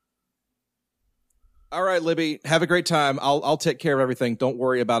All right, Libby, have a great time. I'll take care of everything. Don't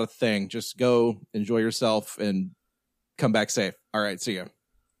worry about a thing. Just go enjoy yourself and come back safe. All right, see ya.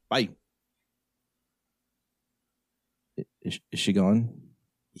 Bye. Is she gone?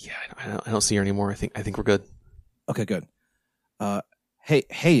 Yeah, I don't see her anymore. I think we're good. Okay, good.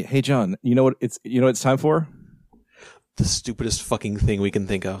 Hey, John. You know what it's time for? The stupidest fucking thing we can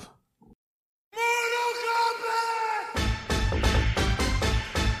think of.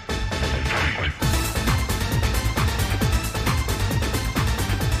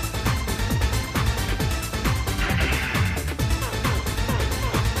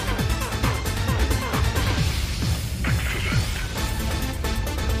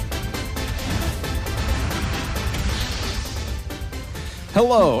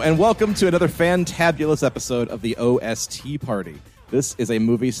 Hello, and welcome to another fantabulous episode of the OST Party. This is a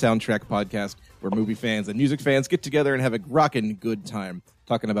movie soundtrack podcast where movie fans and music fans get together and have a rockin' good time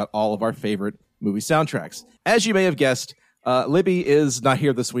talking about all of our favorite movie soundtracks. As you may have guessed, Libby is not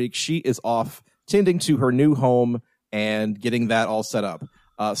here this week. She is off tending to her new home and getting that all set up.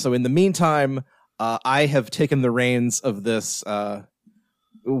 So in the meantime, I have taken the reins of this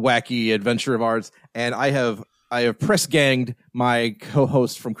wacky adventure of ours, and I have press ganged my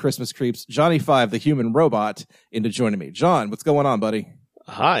co-host from Christmas Creeps, Johnny Five, the human robot, into joining me. John, what's going on, buddy?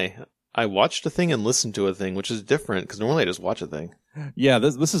 Hi. I watched a thing and listened to a thing, which is different because normally I just watch a thing. Yeah,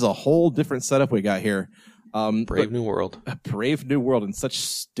 this is a whole different setup we got here. Brave New World. A brave new world and such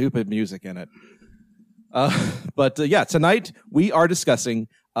stupid music in it. But tonight we are discussing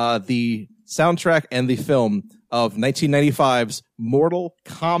the soundtrack and the film of 1995's Mortal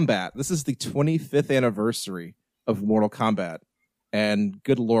Kombat. This is the 25th anniversary of Mortal Kombat. And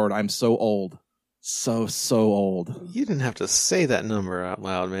good Lord, I'm so old. So old. You didn't have to say that number out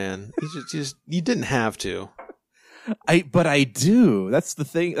loud, man. You didn't have to. But I do. That's the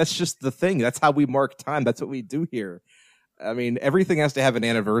thing. That's just the thing. That's how we mark time. That's what we do here. I mean, everything has to have an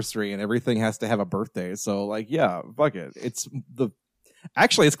anniversary and everything has to have a birthday. So, fuck it.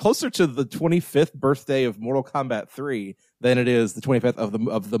 Actually, it's closer to the 25th birthday of Mortal Kombat 3 than it is the 25th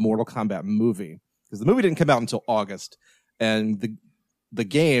of the Mortal Kombat movie. Because the movie didn't come out until August. And the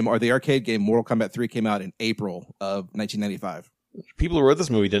game, or the arcade game, Mortal Kombat 3 came out in April of 1995. People who wrote this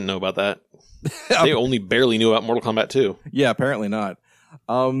movie didn't know about that. They only barely knew about Mortal Kombat 2. Yeah, apparently not.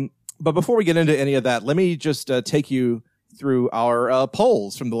 But before we get into any of that, let me just take you through our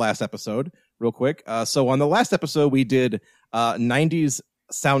polls from the last episode real quick. So on the last episode, we did 90s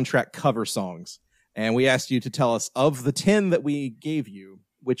soundtrack cover songs. And we asked you to tell us, of the 10 that we gave you,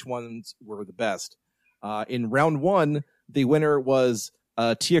 which ones were the best. In round one, the winner was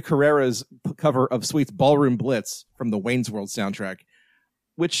Tia Carrera's cover of Sweet's Ballroom Blitz from the Wayne's World soundtrack,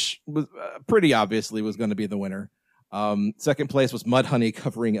 which was pretty obviously was going to be the winner. Second place was Mudhoney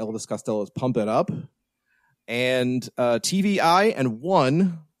covering Elvis Costello's Pump It Up. And TVI and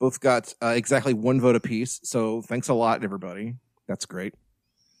One both got exactly one vote apiece. So thanks a lot, everybody. That's great.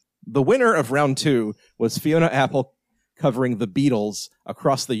 The winner of round two was Fiona Apple covering the Beatles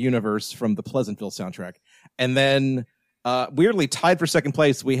Across the Universe from the Pleasantville soundtrack. And then weirdly tied for second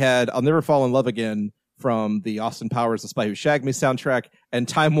place, we had I'll Never Fall in Love Again from the Austin Powers The Spy Who Shagged Me soundtrack and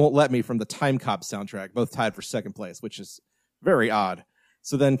Time Won't Let Me from the Time Cop soundtrack, both tied for second place, which is very odd.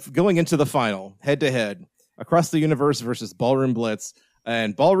 So then going into the final, head-to-head, Across the Universe versus Ballroom Blitz.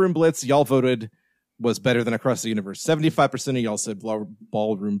 And Ballroom Blitz, y'all voted, was better than Across the Universe. 75% of y'all said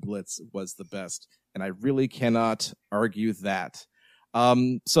Ballroom Blitz was the best. And I really cannot argue that.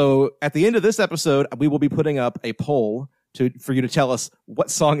 So at the end of this episode, we will be putting up a poll for you to tell us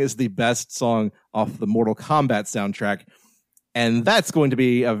what song is the best song off the Mortal Kombat soundtrack. And that's going to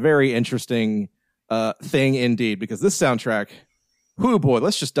be a very interesting thing indeed, because this soundtrack, whoo boy,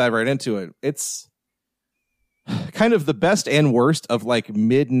 let's just dive right into it. It's kind of the best and worst of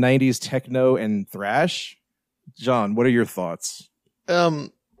mid 90s techno and thrash. John, what are your thoughts?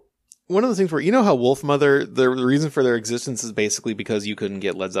 One of the things where, you know how Wolf Mother, the reason for their existence is basically because you couldn't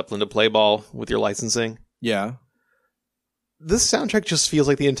get Led Zeppelin to play ball with your licensing? Yeah. This soundtrack just feels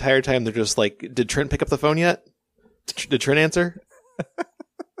like the entire time they're just did Trent pick up the phone yet? Did Trent answer?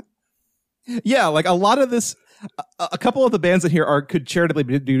 Yeah, a lot of this, a couple of the bands in here could charitably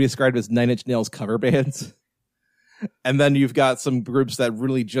be described as Nine Inch Nails cover bands. And then you've got some groups that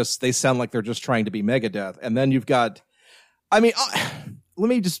really they sound like they're just trying to be Megadeth. And then you've got,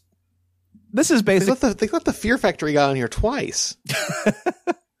 this is basically... They got the Fear Factory guy on here twice.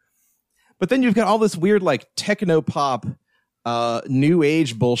 But then you've got all this weird, techno pop, new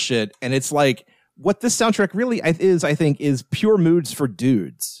age bullshit. And it's what this soundtrack really is, I think, is pure moods for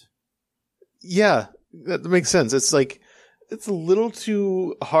dudes. Yeah, that makes sense. It's a little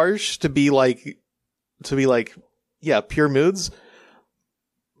too harsh to be to be like, yeah, pure moods,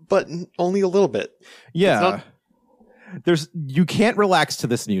 but only a little bit. Yeah. You can't relax to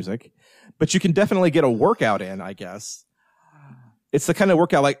this music, but you can definitely get a workout in, I guess. It's the kind of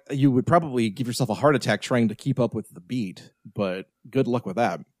workout like you would probably give yourself a heart attack trying to keep up with the beat, but good luck with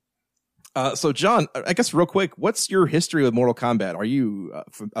that. So, John, I guess real quick, what's your history with Mortal Kombat? Are you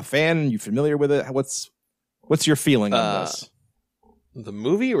a fan? Are you familiar with it? What's your feeling on this? The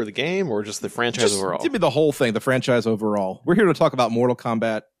movie or the game or just the franchise overall? Give me the whole thing, the franchise overall. We're here to talk about Mortal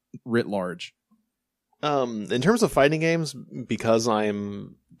Kombat writ large. In terms of fighting games, because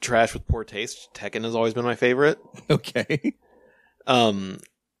I'm trash with poor taste, Tekken has always been my favorite. Okay.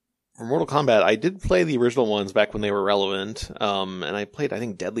 For Mortal Kombat, I did play the original ones back when they were relevant. And I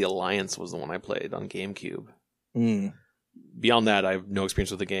think Deadly Alliance was the one I played on GameCube. Beyond that, I have no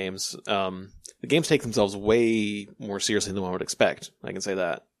experience with the games. The games take themselves way more seriously than one would expect. I can say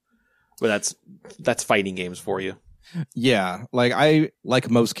that. But that's fighting games for you. Yeah. Like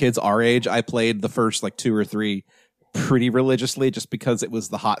most kids our age, I played the first 2 or 3 pretty religiously just because it was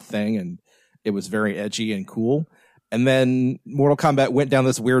the hot thing and it was very edgy and cool. And then Mortal Kombat went down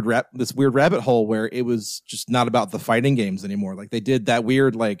this weird rabbit hole where it was just not about the fighting games anymore. Like they did that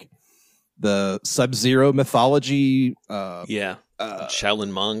weird the Sub-Zero mythology.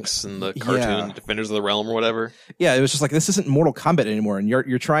 Shaolin monks and the cartoon Defenders of the Realm or whatever. Yeah, it was just this isn't Mortal Kombat anymore, and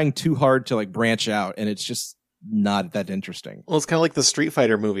you're trying too hard to branch out, and it's just not that interesting. Well, it's kind of like the Street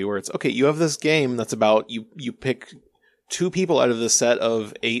Fighter movie where it's okay. You have this game that's about you pick 2 people out of the set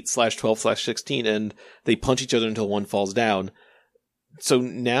of 8/12/16, and they punch each other until one falls down. So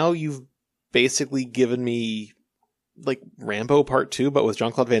now you've basically given me Rambo Part 2, but with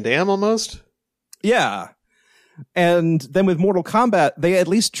Jean-Claude Van Damme almost. Yeah. And then with Mortal Kombat, they at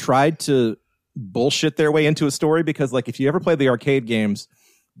least tried to bullshit their way into a story because if you ever play the arcade games,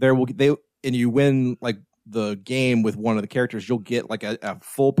 and you win the game with one of the characters, you'll get a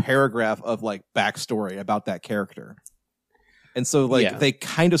full paragraph of backstory about that character. And so they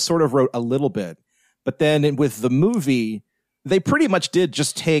kind of sort of wrote a little bit, but then with the movie, they pretty much did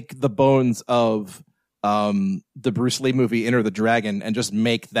just take the bones of the Bruce Lee movie Enter the Dragon and just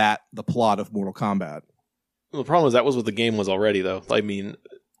make that the plot of Mortal Kombat. Well, the problem is that was what the game was already, though. I mean,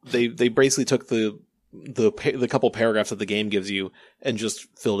 they basically took the couple paragraphs that the game gives you and just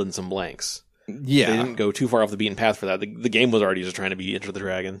filled in some blanks. Yeah, they didn't go too far off the beaten path for that. The game was already just trying to be Enter the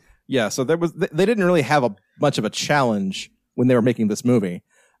Dragon. Yeah, so they didn't really have much of a challenge when they were making this movie.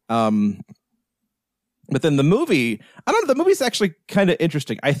 But then the movie, I don't know, the movie's actually kind of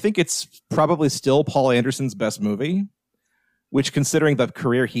interesting. I think it's probably still Paul Anderson's best movie, which considering the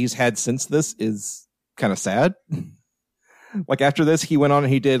career he's had since this is kind of sad. After this, he went on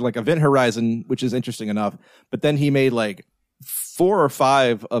and he did Event Horizon, which is interesting enough. But then he made 4 or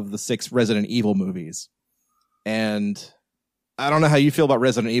 5 of the 6 Resident Evil movies. And I don't know how you feel about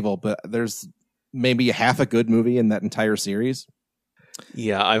Resident Evil, but there's maybe half a good movie in that entire series.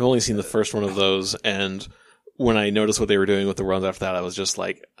 Yeah, I've only seen the first one of those, and when I noticed what they were doing with the runs after that, I was just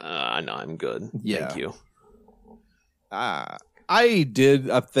no, I'm good. Yeah. Thank you. I did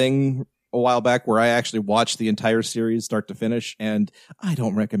a thing a while back where I actually watched the entire series start to finish, and I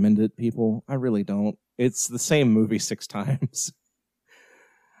don't recommend it, people. I really don't. It's the same movie 6 times.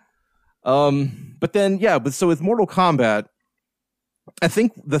 But then, so with Mortal Kombat, I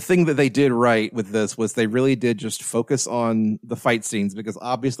think the thing that they did right with this was they really did just focus on the fight scenes, because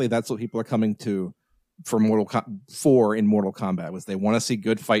obviously that's what people are coming to for in Mortal Kombat, was they want to see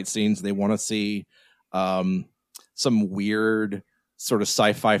good fight scenes. They want to see some weird sort of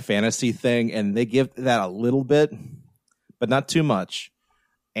sci-fi fantasy thing, and they give that a little bit, but not too much.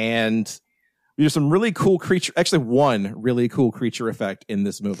 And there's some really cool one really cool creature effect in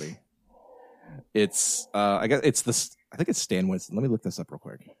this movie. It's I think it's Stan Winston. Let me look this up real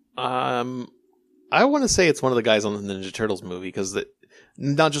quick. I want to say it's one of the guys on the Ninja Turtles movie, because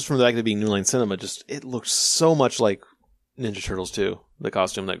not just from the fact of it being New Line Cinema, just it looked so much like Ninja Turtles 2, the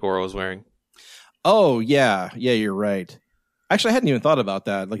costume that Goro was wearing. Oh, yeah, you're right. Actually, I hadn't even thought about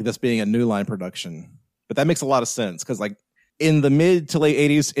that, this being a New Line production. But that makes a lot of sense, because in the mid to late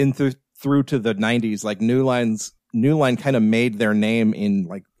 80s through to the 90s, New Line kind of made their name in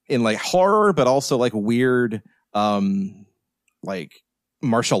horror, but also weird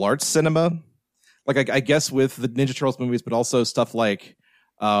martial arts cinema. I guess with the Ninja Turtles movies, but also stuff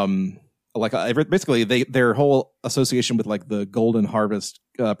basically their whole association with the Golden Harvest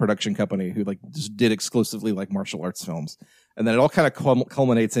production company, who just did exclusively martial arts films. And then it all kind of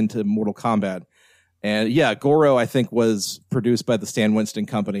culminates into Mortal Kombat. And yeah, Goro, I think, was produced by the Stan Winston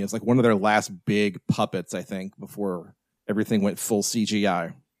Company. It's one of their last big puppets, I think, before everything went full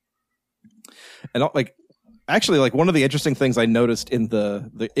CGI. And actually, like one of the interesting things I noticed in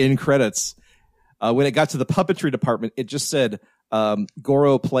the in credits, when it got to the puppetry department, it just said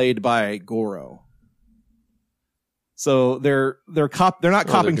Goro played by Goro. So they're not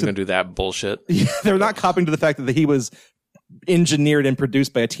copying to do that bullshit. They're not copying to the fact that he was engineered and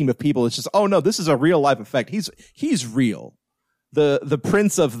produced by a team of people. It's just, oh no, this is a real life effect. He's real. The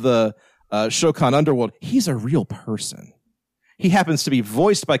prince of the Shokan underworld, he's a real person. He happens to be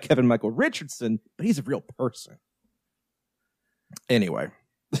voiced by Kevin Michael Richardson, but he's a real person. Anyway.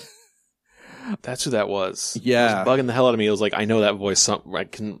 That's who that was. Yeah. It was bugging the hell out of me. It was like, I know that voice. I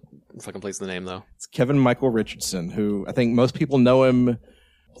can fucking place the name, though. It's Kevin Michael Richardson, who I think most people know him.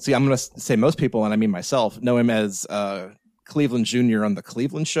 See, I'm going to say most people, and I mean myself, know him as Cleveland Jr. on The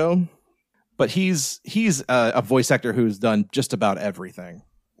Cleveland Show. But he's a voice actor who's done just about everything.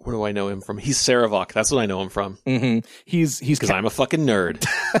 Where do I know him from? He's Saravok. That's what I know him from. Mm-hmm. He's because I'm a fucking nerd.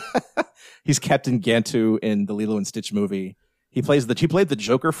 He's Captain Gantu in the Lilo and Stitch movie. He played the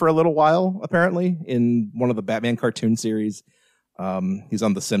Joker for a little while, apparently, in one of the Batman cartoon series. He's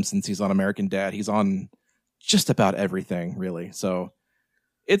on The Simpsons. He's on American Dad. He's on just about everything, really. So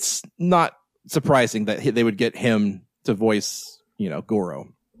it's not surprising that they would get him to voice,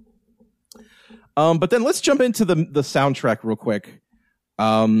 Goro. But then let's jump into the soundtrack real quick.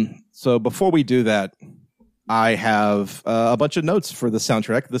 So before we do that, I have a bunch of notes for the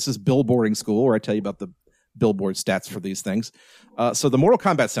soundtrack. This is Billboarding School, where I tell you about the Billboard stats for these things. So the Mortal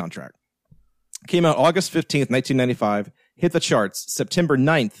Kombat soundtrack came out August 15th, 1995, hit the charts September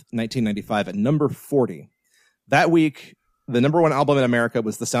 9th, 1995 at number 40. That week, the number one album in America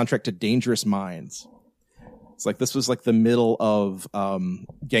was the soundtrack to Dangerous Minds. It's like this was like the middle of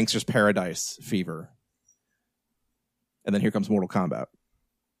Gangster's Paradise fever. And then here comes Mortal Kombat.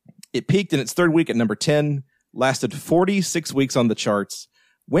 It peaked in its third week at number 10, lasted 46 weeks on the charts.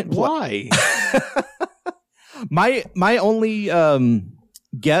 Why? My only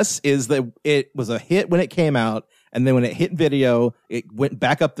guess is that it was a hit when it came out, and then when it hit video, it went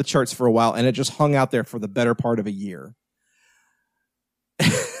back up the charts for a while, and it just hung out there for the better part of a year.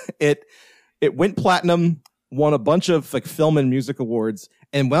 It went platinum, won a bunch of like film and music awards,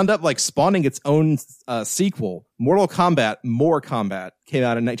 and wound up like spawning its own sequel, Mortal Kombat: More Combat, came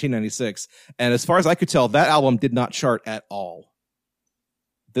out in 1996. And as far as I could tell, that album did not chart at all.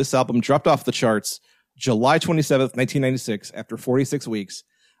 This album dropped off the charts July 27th, 1996, after 46 weeks.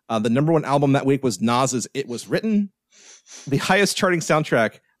 The number one album that week was Nas's It Was Written. The highest charting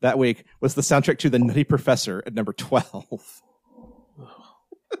soundtrack that week was the soundtrack to The Nutty Professor at number 12.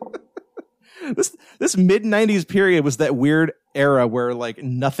 This mid-90s period was that weird era where like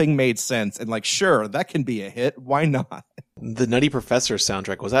nothing made sense, and like, sure, that can be a hit. Why not? The Nutty Professor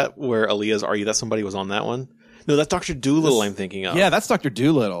soundtrack, was that where Aaliyah's Are You That Somebody was on that one? No, that's Dr. Dolittle I'm thinking of. Yeah, that's Dr.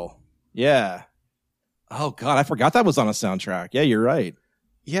 Dolittle. Yeah. Oh, God, I forgot that was on a soundtrack. Yeah, you're right.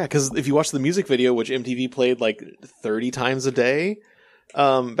 Yeah, because if you watch the music video, which MTV played like 30 times a day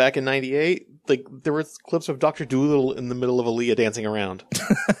back in 98, like there were clips of Dr. Dolittle in the middle of Aaliyah dancing around.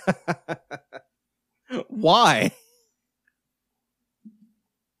 Why?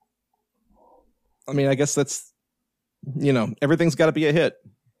 I mean, I guess that's, everything's got to be a hit.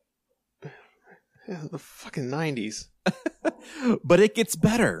 Yeah, the fucking 90s. But it gets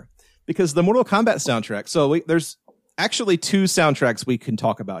better because the Mortal Kombat soundtrack. So there's actually two soundtracks we can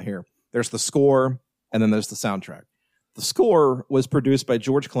talk about here. There's the score and then there's the soundtrack. The score was produced by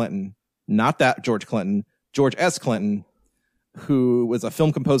George Clinton, not that George Clinton, George S. Clinton, who was a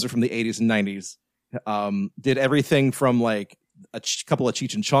film composer from the 80s and 90s. Did everything from like a couple of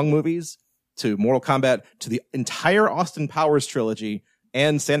Cheech and Chong movies to Mortal Kombat to the entire Austin Powers trilogy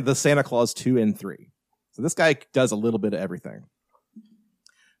and the Santa Claus 2 and 3. So this guy does a little bit of everything.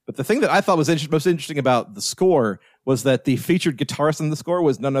 But the thing that I thought was most interesting about the score was that the featured guitarist in the score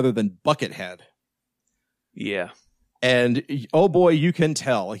was none other than Buckethead. Yeah. And oh boy, you can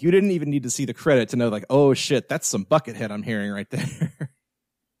tell. You didn't even need to see the credit to know, like, oh shit, that's some Buckethead I'm hearing right there.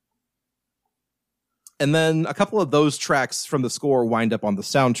 And then a couple of those tracks from the score wind up on the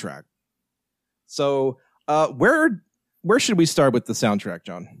soundtrack. So where should we start with the soundtrack,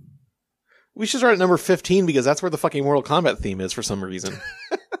 John? We should start at number 15 because that's where the fucking Mortal Kombat theme is for some reason.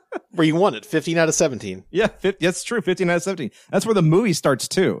 Where you won it, 15 out of 17. Yeah, that's true, 15 out of 17. That's where the movie starts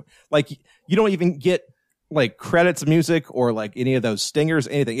too. Like, you don't even get like credits, music, or like any of those stingers,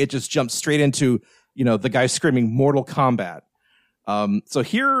 anything. It just jumps straight into, the guy screaming Mortal Kombat. So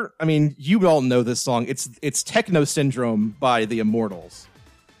here, I mean, you all know this song. It's Techno Syndrome by the Immortals,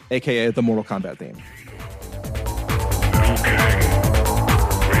 aka the Mortal Kombat theme.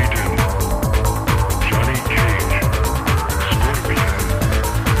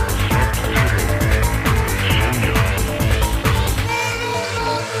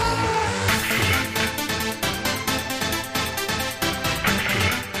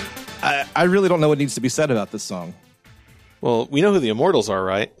 I really don't know what needs to be said about this song. Well, we know who the Immortals are,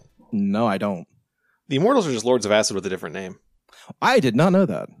 right? No, I don't. The Immortals are just Lords of Acid with a different name. I did not know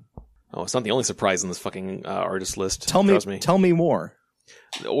that. Oh, it's not the only surprise in this fucking artist list. Tell me more.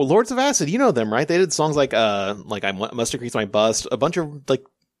 Well, Lords of Acid, you know them, right? They did songs like I Must Increase My Bust, a bunch of like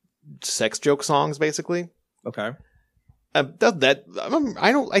sex joke songs, basically. Okay. I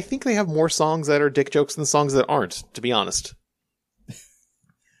think they have more songs that are dick jokes than songs that aren't, to be honest.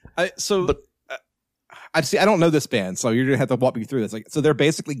 I don't know this band, so you're gonna have to walk me through this. Like, so they're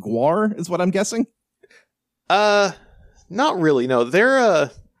basically Gwar, is what I'm guessing. Not really. No,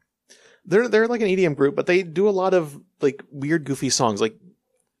 they're like an EDM group, but they do a lot of like weird, goofy songs. Like,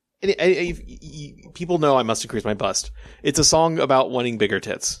 people know I Must Increase My Bust. It's a song about wanting bigger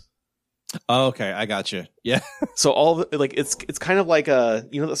tits. Oh, okay, I got you. Yeah. So it's kind of like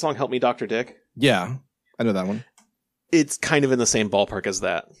you know the song "Help Me, Dr. Dick." Yeah, I know that one. It's kind of in the same ballpark as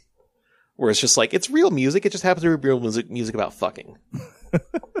that, where it's just like it's real music. It just happens to be real music about fucking,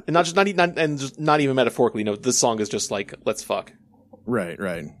 and not even metaphorically. No, this song is just like let's fuck. Right.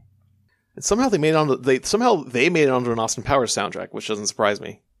 And somehow they made it onto an Austin Powers soundtrack, which doesn't surprise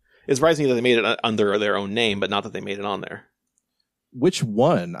me. It surprised me that they made it under their own name, but not that they made it on there. Which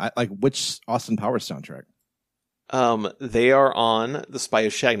one? Which Austin Powers soundtrack? They are on The Spy Who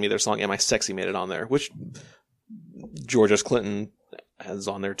Shagged Me. Their song "Am I Sexy" made it on there, which George S. Clinton has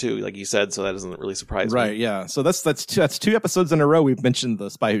on there too, like you said. So that doesn't really surprise me. Right? Yeah. So that's 2 episodes in a row we've mentioned The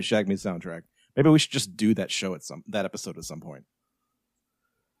Spy Who Shagged Me soundtrack. Maybe we should just do that show that episode at some point.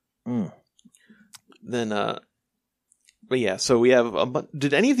 Then, but yeah. So we have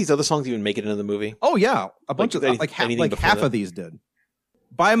did any of these other songs even make it into the movie? Oh yeah, a bunch of half of these did.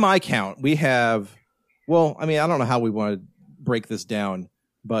 By my count, we have. Well, I mean, I don't know how we want to break this down,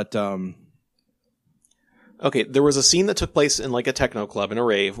 but okay, there was a scene that took place in like a techno club in a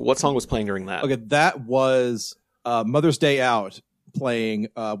rave. What song was playing during that? Okay, that was Mother's Day Out playing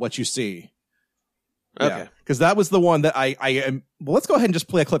What You See. Okay, because that was the one that I am. Well, let's go ahead and just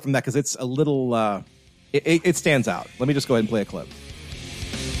play a clip from that because it's a little. It stands out. Let me just go ahead and play a clip.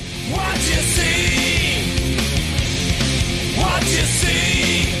 What you see,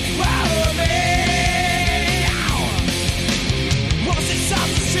 follow me. Most shots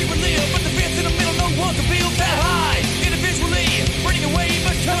are secretly, but the fence in the middle, no one can build that high. Individually, running away,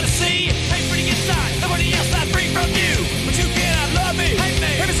 but coming to see. Hey, pretty inside, nobody else I bring from you. But you cannot love me. Hate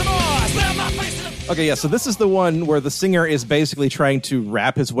me, maybe some more. Slam my face in the. Okay, yeah, so this is the one where the singer is basically trying to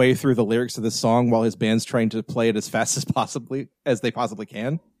rap his way through the lyrics of this song while his band's trying to play it as fast as they possibly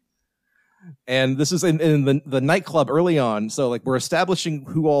can. And this is in the nightclub early on, so like we're establishing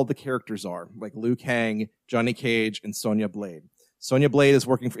who all the characters are, like Liu Kang, Johnny Cage, and Sonya Blade. Sonya Blade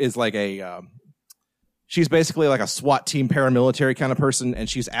she's basically like a SWAT team paramilitary kind of person, and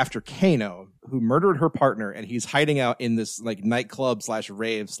she's after Kano, who murdered her partner, and he's hiding out in this like nightclub /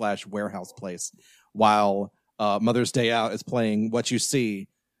 rave / warehouse place while Mother's Day Out is playing What You See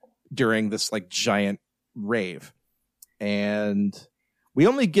during this like giant rave. And we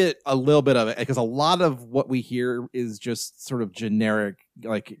only get a little bit of it because a lot of what we hear is just sort of generic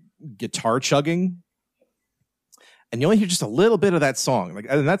like guitar chugging. And you only hear just a little bit of that song.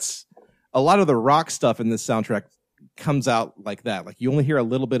 And that's a lot of the rock stuff in this soundtrack comes out like that. Like you only hear a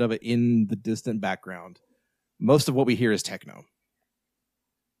little bit of it in the distant background. Most of what we hear is techno.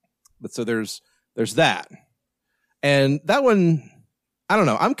 But so there's that. And that one, I don't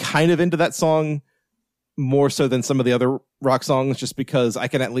know. I'm kind of into that song more so than some of the other rock songs just because I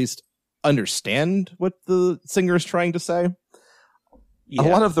can at least understand what the singer is trying to say. Yeah. A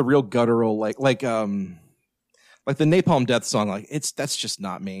lot of the real guttural, like the Napalm Death song, like that's just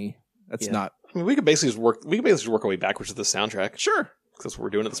not me. That's not. I mean, we could basically just work our way backwards to the soundtrack. Sure, that's what we're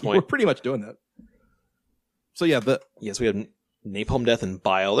doing at this point. We're pretty much doing that. So yeah, yes, we have Napalm Death and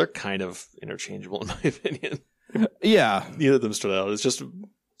Bile. They're kind of interchangeable in my opinion. Yeah, neither of them stood out. It's just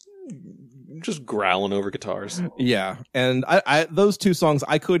growling over guitars. Yeah, and I those two songs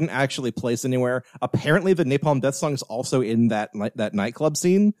I couldn't actually place anywhere. Apparently, the Napalm Death song is also in that nightclub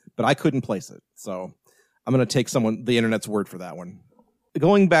scene, but I couldn't place it. So I'm going to take the internet's word for that one.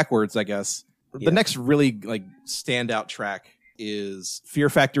 Going backwards, I guess. Yeah. The next really like standout track is Fear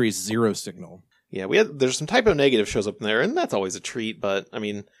Factory's Zero Signal. Yeah, there's some typo negative shows up in there, and that's always a treat. But I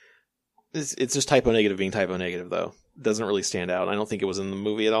mean, it's just typo negative being typo negative, though. It doesn't really stand out. I don't think it was in the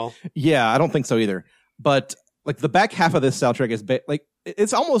movie at all. Yeah, I don't think so either. But like the back half of this soundtrack is like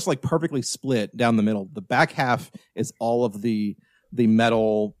it's almost like perfectly split down the middle. The back half is all of the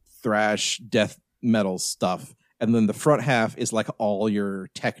metal, thrash, death metal stuff. And then the front half is like all your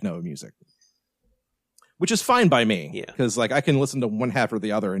techno music, which is fine by me. Yeah. Because like I can listen to one half or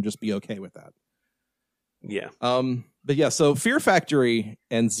the other and just be okay with that. Yeah. But yeah, so Fear Factory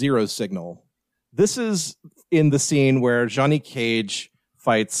and Zero Signal. This is in the scene where Johnny Cage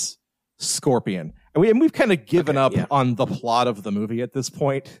fights Scorpion. And we've kind of given up on the plot of the movie at this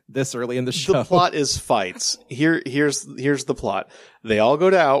point, this early in the show. The plot is fights. Here's the plot. They all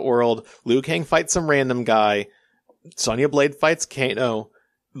go to Outworld. Liu Kang fights some random guy. Sonya Blade fights Kano.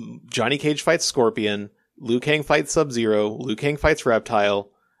 Johnny Cage fights Scorpion. Liu Kang fights Sub-Zero. Liu Kang fights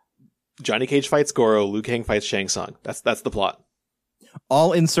Reptile. Johnny Cage fights Goro. Liu Kang fights Shang Tsung. That's the plot.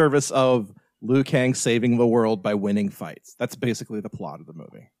 All in service of Liu Kang saving the world by winning fights. That's basically the plot of the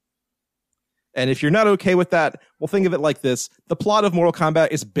movie. And if you're not okay with that, well, think of it like this. The plot of Mortal Kombat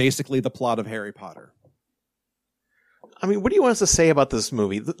is basically the plot of Harry Potter. I mean, what do you want us to say about this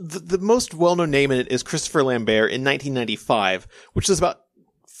movie? The most well-known name in it is Christopher Lambert in 1995, which is about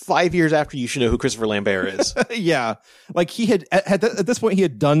 5 years after you should know who Christopher Lambert is. Yeah. Like he had, at this point, he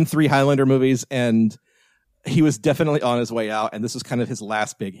had done 3 Highlander movies and he was definitely on his way out. And this was kind of his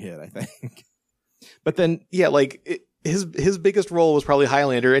last big hit, I think. But then, yeah, like his biggest role was probably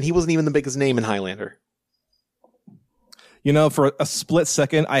Highlander, and he wasn't even the biggest name in Highlander. You know, for a split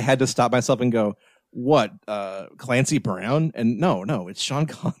second, I had to stop myself and go, "What? Clancy Brown?" And no, it's Sean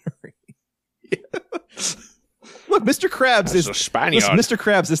Connery. Look, Mr. Krabs is Mr.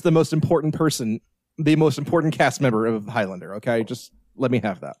 Krabs is the most important person, the most important cast member of Highlander. Okay, just let me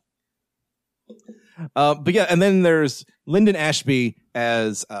have that. But yeah, and then there's Lyndon Ashby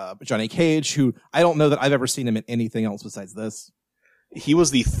as Johnny Cage, who I don't know that I've ever seen him in anything else besides this. He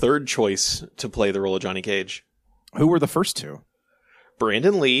was the third choice to play the role of Johnny Cage. Who were the first two?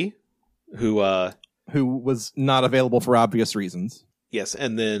 Brandon Lee, who was not available for obvious reasons. Yes,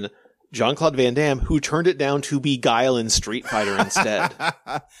 and then Jean-Claude Van Damme, who turned it down to be Guile in Street Fighter instead.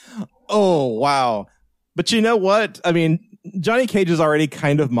 Oh, wow. But you know what? I mean, Johnny Cage is already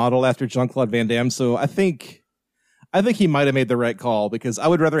kind of modeled after Jean-Claude Van Damme, so I think he might have made the right call, because I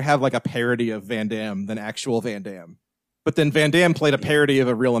would rather have like a parody of Van Damme than actual Van Damme. But then Van Damme played a parody of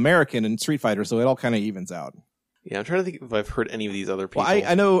a real American in Street Fighter, so it all kind of evens out. Yeah, I'm trying to think if I've heard any of these other people. Well,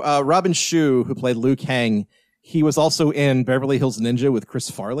 I know Robin Shou, who played Liu Kang, he was also in Beverly Hills Ninja with Chris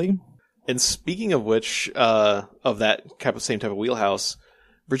Farley. And speaking of which, of that same type of wheelhouse,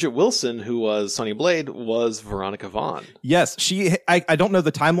 Bridget Wilson, who was Sonya Blade, was Veronica Vaughn. Yes, I don't know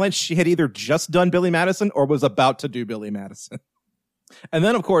the timeline. She had either just done Billy Madison or was about to do Billy Madison. And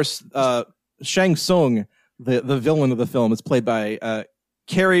then, of course, Shang Tsung, the villain of the film, is played by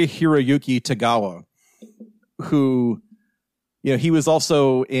Kari Hiroyuki Tagawa, who, you know, he was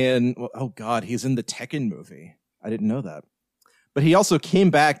also in, he's in the Tekken movie. I didn't know that. But he also came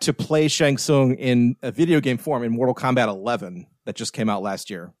back to play Shang Tsung in a video game form in Mortal Kombat 11 that just came out last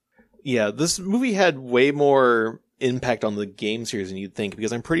year. Yeah, this movie had way more impact on the game series than you'd think,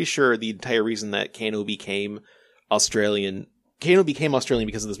 because I'm pretty sure the entire reason that Kano became Australian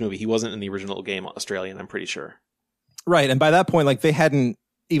because of this movie. He wasn't in the original game Australian, I'm pretty sure. Right, and by that point, like, they hadn't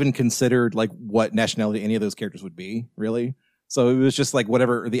even considered like what nationality any of those characters would be, really. So it was just like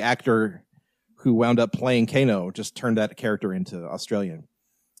whatever the actor who wound up playing Kano just turned that character into Australian.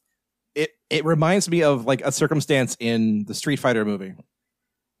 It reminds me of like a circumstance in the Street Fighter movie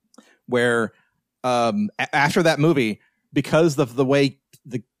where after that movie, because of the way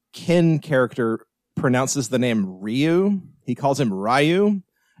the Ken character pronounces the name Ryu, he calls him Ryu.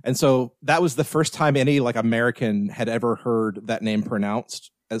 And so that was the first time any like American had ever heard that name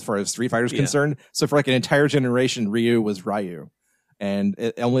pronounced as far as Street Fighter is concerned. So for like an entire generation, Ryu was Ryu. And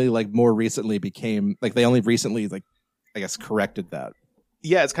it only like more recently became like they only recently like I guess corrected that.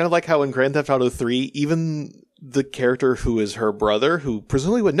 Yeah, it's kind of like how in Grand Theft Auto 3, even the character who is her brother, who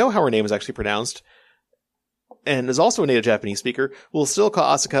presumably would know how her name is actually pronounced, and is also a native Japanese speaker, will still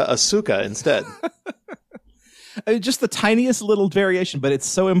call Asuka instead. I mean, just the tiniest little variation, but it's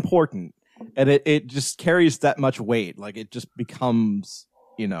so important, and it just carries that much weight. Like it just becomes,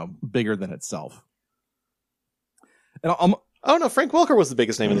 you know, bigger than itself. And oh no, Frank Welker was the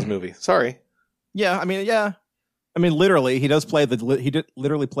biggest name in this movie. Sorry. Yeah, I mean, literally, he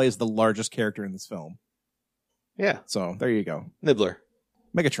literally plays the largest character in this film. Yeah. So there you go. Nibbler.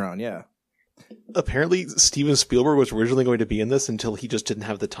 Megatron. Yeah. Apparently, Steven Spielberg was originally going to be in this until he just didn't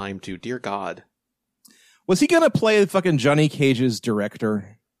have the time to. Dear God. Was he gonna play fucking Johnny Cage's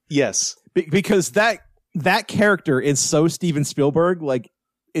director? Yes. Because that character is so Steven Spielberg, like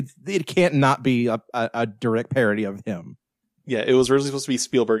it can't not be a direct parody of him. Yeah, it was originally supposed to be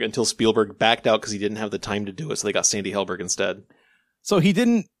Spielberg until Spielberg backed out because he didn't have the time to do it, so they got Sandy Helberg instead. So he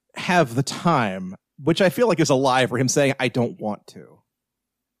didn't have the time, which I feel like is a lie for him saying, I don't want to.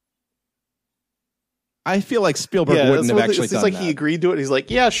 I feel like Spielberg wouldn't have actually done like that. He agreed to it. He's like,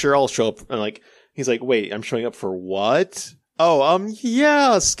 yeah, sure, I'll show up. And like, he's like, wait, I'm showing up for what? Oh,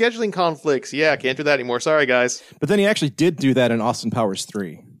 yeah, scheduling conflicts. Yeah, can't do that anymore. Sorry, guys. But then he actually did do that in Austin Powers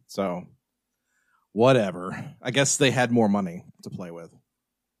 3. So, whatever. I guess they had more money to play with.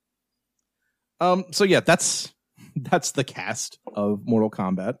 So yeah, that's the cast of Mortal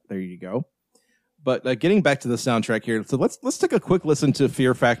Kombat. There you go. But getting back to the soundtrack here, so let's take a quick listen to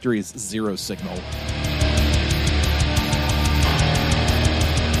Fear Factory's Zero Signal.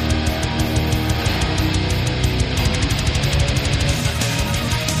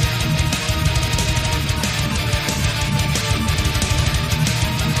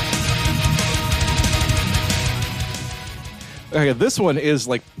 Okay, this one is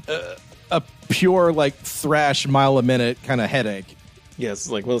like a pure like thrash mile a minute kind of headache. Yeah,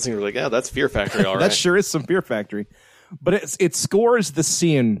 it's like one of those things where like, yeah, that's Fear Factory, all right. That sure is some Fear Factory. But it scores the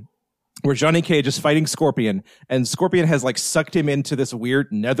scene where Johnny Cage is fighting Scorpion, and Scorpion has like sucked him into this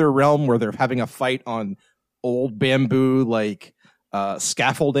weird nether realm where they're having a fight on old bamboo like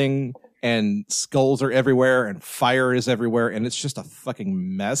scaffolding, and skulls are everywhere and fire is everywhere, and it's just a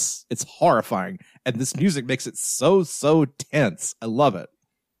fucking mess. It's horrifying. And this music makes it so tense. I love it.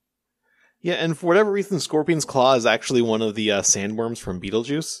 Yeah, and for whatever reason, Scorpion's claw is actually one of the sandworms from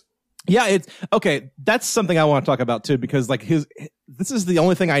Beetlejuice. Yeah, it's okay. That's something I want to talk about too, because like this is the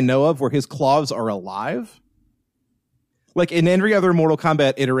only thing I know of where his claws are alive. Like in every other Mortal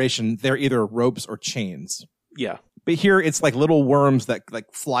Kombat iteration, they're either ropes or chains. Yeah. But here it's like little worms that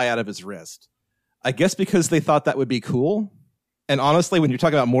like fly out of his wrist. I guess because they thought that would be cool. And honestly, when you're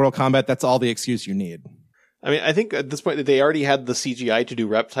talking about Mortal Kombat, that's all the excuse you need. I mean, I think at this point they already had the CGI to do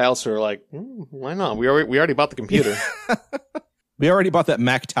Reptile, so they're like, why not? We already bought the computer. We already bought that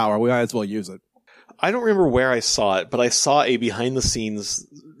Mac tower. We might as well use it. I don't remember where I saw it, but I saw a behind the scenes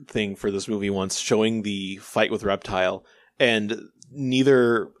thing for this movie once showing the fight with Reptile, and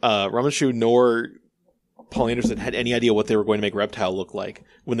neither Ramanshu nor Paul Anderson had any idea what they were going to make Reptile look like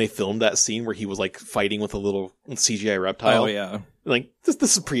when they filmed that scene where he was like fighting with a little CGI Reptile. Oh yeah. Like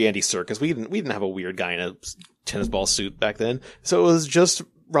this is pre-Andy Serkis. We didn't have a weird guy in a tennis ball suit back then. So it was just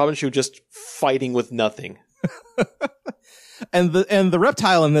Ramanshu just fighting with nothing. And the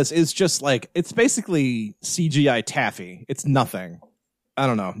Reptile in this is just like, it's basically CGI taffy. It's nothing. I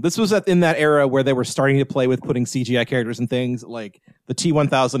don't know. This was in that era where they were starting to play with putting CGI characters and things. Like the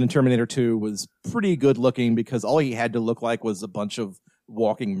T-1000 in Terminator 2 was pretty good looking because all he had to look like was a bunch of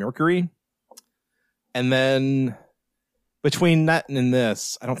walking Mercury. And then between that and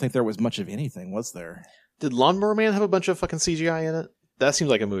this, I don't think there was much of anything, was there? Did Lawnmower Man have a bunch of fucking CGI in it? That seems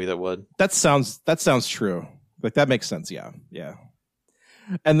like a movie that would. That sounds true. Like that makes sense. Yeah. Yeah.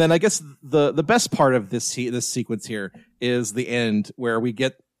 And then I guess the best part of this sequence here is the end where we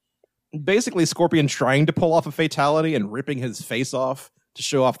get basically Scorpion trying to pull off a fatality and ripping his face off to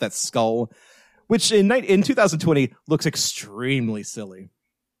show off that skull, which in 2020 looks extremely silly.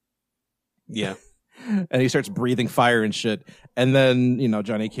 Yeah. And he starts breathing fire and shit. And then,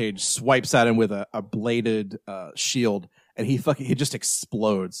 Johnny Cage swipes at him with a bladed shield, and he just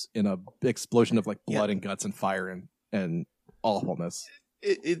explodes in a explosion of like blood and guts and fire and awfulness.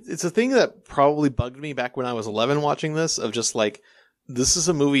 It's a thing that probably bugged me back when I was 11 watching this, of just like, this is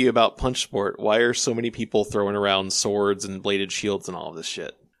a movie about punch sport. Why are so many people throwing around swords and bladed shields and all of this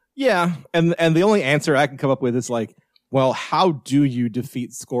shit? Yeah. And the only answer I can come up with is like, well, how do you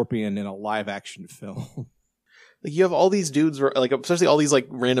defeat Scorpion in a live action film? Like you have all these dudes, like especially all these like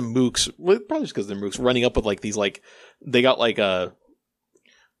random mooks, probably just because they're mooks, running up with like these like, they got like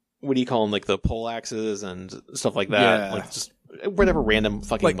what do you call them, like the pole axes and stuff like that. Yeah. Like just whatever random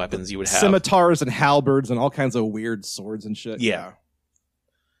fucking like weapons you would have. Scimitars and halberds and all kinds of weird swords and shit. Yeah.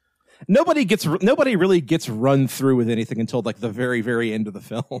 Nobody really gets run through with anything until like the very, very end of the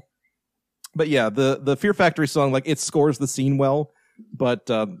film. But yeah, the Fear Factory song, like it scores the scene well, but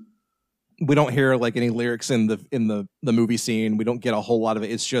we don't hear like any lyrics in the movie scene. We don't get a whole lot of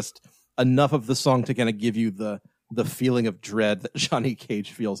it. It's just enough of the song to kind of give you the feeling of dread that Johnny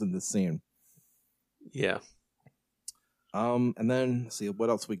Cage feels in this scene. Yeah. And then let's see what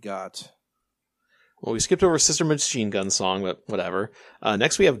else we got. Well, we skipped over Sister Machine Gun song, but whatever.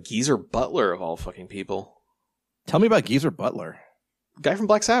 Next we have Geezer Butler of all fucking people. Tell me about Geezer Butler. Guy from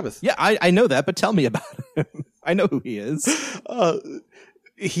Black Sabbath. Yeah, I know that, but tell me about him. I know who he is.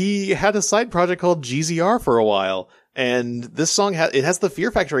 He had a side project called GZR for a while, and this song has the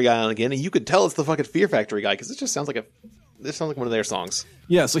Fear Factory guy on again, and you could tell it's the fucking Fear Factory guy because it just sounds like one of their songs.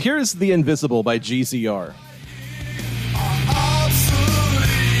 Yeah, so here's The Invisible by GZR.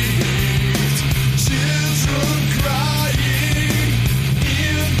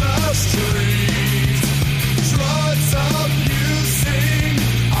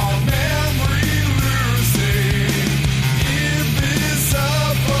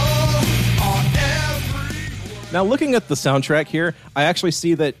 Now, looking at the soundtrack here, I actually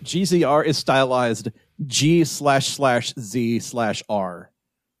see that GZR is stylized G//Z/R.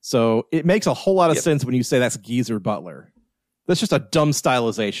 So it makes a whole lot of sense when you say that's Geezer Butler. That's just a dumb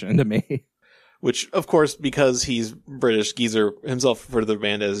stylization to me. Which, of course, because he's British, Geezer himself referred to the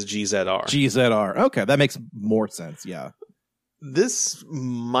band as GZR. GZR. Okay, that makes more sense, yeah. This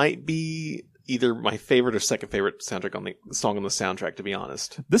might be either my favorite or second favorite song on the soundtrack, to be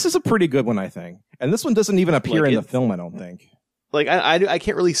honest. This is a pretty good one, I think. And this one doesn't even appear in the film, I don't think. Like, I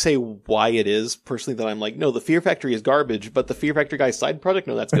can't really say why it is, personally, that I'm like, no, the Fear Factory is garbage, but the Fear Factory guy's side project,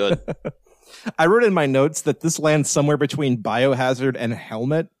 no, that's good. I wrote in my notes that this lands somewhere between Biohazard and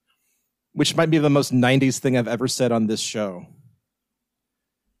Helmet, which might be the most 90s thing I've ever said on this show.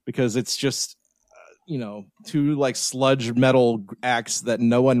 Because it's just, two like sludge metal acts that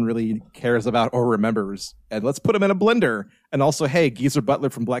no one really cares about or remembers. And let's put them in a blender. And also, hey, Geezer Butler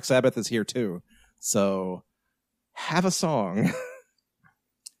from Black Sabbath is here too. So have a song.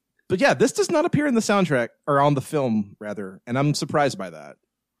 But yeah, this does not appear in the soundtrack, or on the film rather. And I'm surprised by that.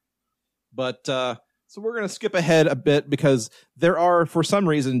 But, so we're going to skip ahead a bit because there are, for some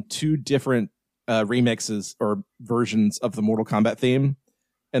reason, two different remixes or versions of the Mortal Kombat theme.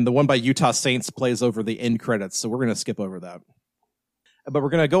 And the one by Utah Saints plays over the end credits. So we're going to skip over that. But we're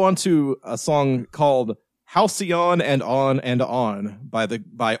going to go on to a song called Halcyon and On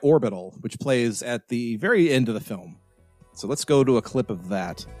by Orbital, which plays at the very end of the film. So let's go to a clip of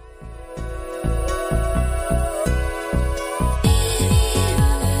that.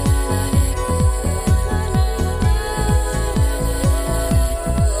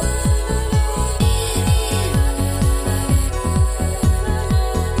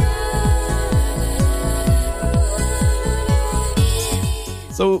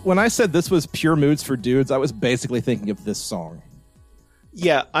 So when I said this was pure moods for dudes, I was basically thinking of this song.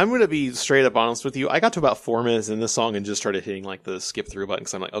 Yeah, I'm going to be straight up honest with you. I got to about 4 minutes in this song and just started hitting like the skip through button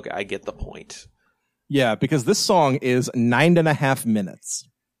because I'm like, okay, I get the point. Yeah, because this song is 9.5 minutes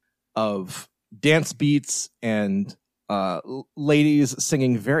of dance beats and ladies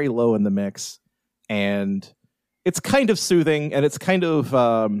singing very low in the mix. And it's kind of soothing and it's kind of...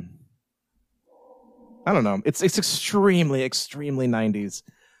 I don't know. It's extremely, extremely 90s.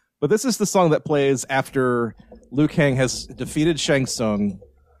 But this is the song that plays after Liu Kang has defeated Shang Tsung,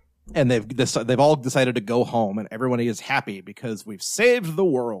 and they've all decided to go home, and everyone is happy because we've saved the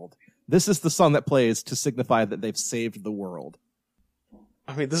world. This is the song that plays to signify that they've saved the world.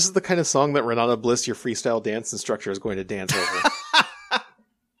 I mean, this is the kind of song that Renata Bliss, your freestyle dance instructor, is going to dance over.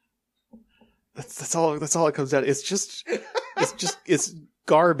 That's all it comes down to. It's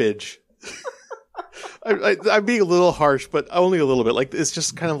garbage. I'm being a little harsh, but only a little bit. Like, it's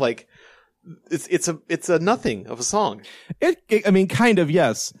just kind of like it's a nothing of a song. I mean, kind of,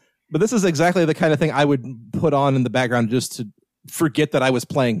 yes. But this is exactly the kind of thing I would put on in the background just to forget that I was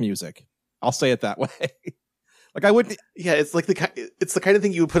playing music. I'll say it that way. Like I wouldn't. Yeah, it's like it's the kind of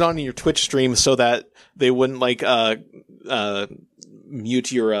thing you would put on in your Twitch stream so that they wouldn't like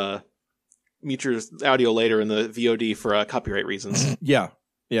mute your audio later in the VOD for copyright reasons. Yeah.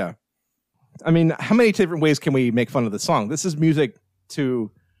 I mean, how many different ways can we make fun of the song? This is music to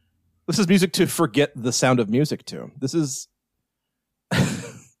forget the sound of music to. This is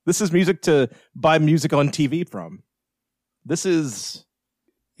music to buy music on TV from. This is.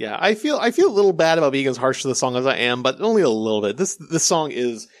 Yeah, I feel a little bad about being as harsh to the song as I am, but only a little bit. This song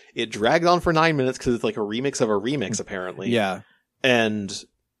it dragged on for 9 minutes because it's like a remix of a remix, apparently. Yeah. And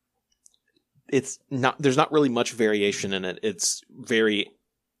there's not really much variation in it. It's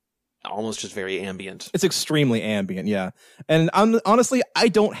almost just very ambient. It's extremely ambient, yeah. And honestly, I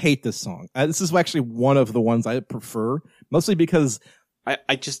don't hate this song. This is actually one of the ones I prefer, mostly because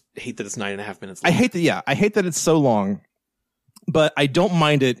I just hate that it's 9.5 minutes long. I hate that it's so long, but I don't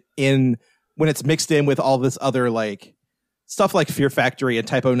mind it when it's mixed in with all this other like stuff like Fear Factory and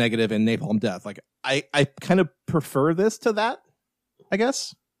Typo Negative and Napalm Death. Like I kind of prefer this to that, I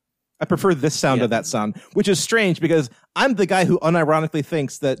guess. I prefer this sound to that sound, which is strange because I'm the guy who unironically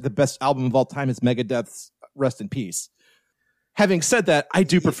thinks that the best album of all time is Megadeth's Rest in Peace. Having said that, I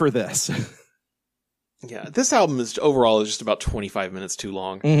do prefer this. Yeah, this album is just about 25 minutes too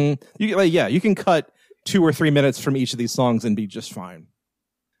long. Mm-hmm. You can cut 2 or 3 minutes from each of these songs and be just fine.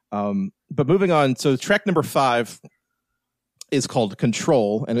 But moving on, so track number 5 is called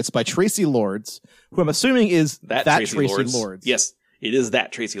Control, and it's by Tracy Lords, who I'm assuming is that Tracy Lords. Yes. It is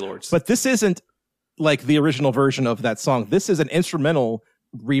that Tracy Lords. But this isn't like the original version of that song. This is an instrumental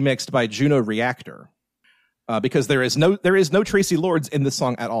remixed by Juno Reactor. Because there is no Tracy Lords in this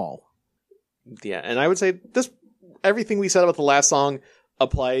song at all. Yeah, and I would say everything we said about the last song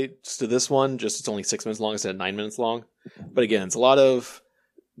applies to this one. Just it's only 6 minutes long instead of 9 minutes long. But again, it's a lot of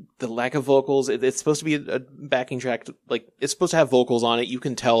the lack of vocals. It's supposed to be a backing track. Like, it's supposed to have vocals on it. You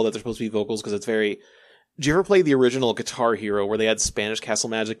can tell that there's supposed to be vocals because it's very... Did you ever play the original Guitar Hero where they had Spanish Castle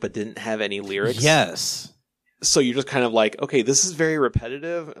Magic but didn't have any lyrics? Yes. So you're just kind of like, okay, this is very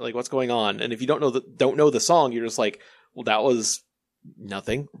repetitive. Like, what's going on? And if you don't know the song, you're just like, well, that was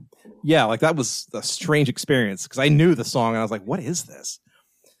nothing. Yeah, like that was a strange experience because I knew the song and I was like, what is this?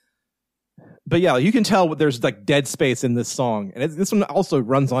 But yeah, you can tell there's like dead space in this song. And this one also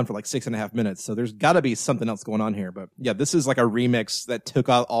runs on for like 6.5 minutes. So there's got to be something else going on here. But yeah, this is like a remix that took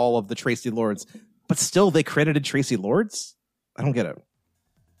out all of the Tracy Lords. But still, they credited Tracy Lords? I don't get it.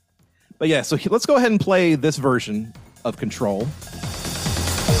 But yeah, so let's go ahead and play this version of Control.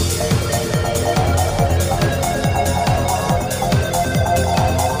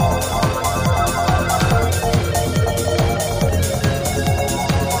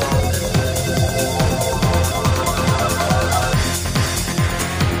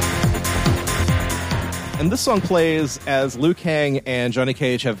 And this song plays as Liu Kang and Johnny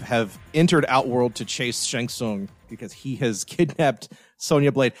Cage have entered Outworld to chase Shang Tsung because he has kidnapped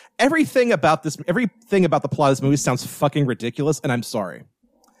Sonya Blade. Everything about the plot of this movie sounds fucking ridiculous, and I'm sorry.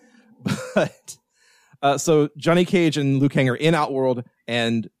 But so Johnny Cage and Liu Kang are in Outworld,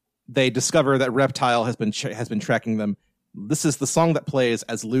 and they discover that Reptile has been tracking them. This is the song that plays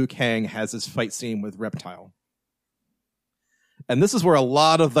as Liu Kang has his fight scene with Reptile. And this is where a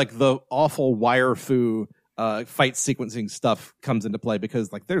lot of like the awful wire fu fight sequencing stuff comes into play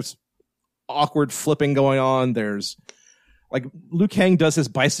because like there's awkward flipping going on. There's like Liu Kang does his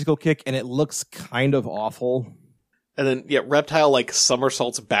bicycle kick and it looks kind of awful. And then Reptile like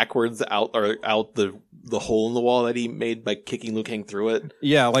somersaults backwards out the hole in the wall that he made by kicking Liu Kang through it.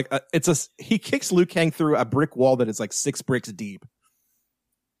 Yeah, like he kicks Liu Kang through a brick wall that is like 6 bricks deep.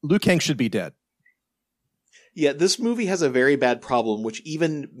 Liu Kang should be dead. Yeah, this movie has a very bad problem, which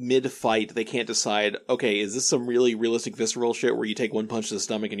even mid-fight, they can't decide, okay, is this some really realistic visceral shit where you take one punch to the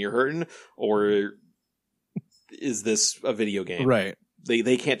stomach and you're hurting? Or is this a video game? Right.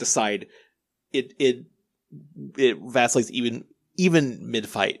 They can't decide. It vacillates even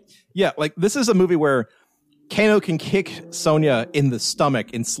mid-fight. Yeah, like this is a movie where Kano can kick Sonya in the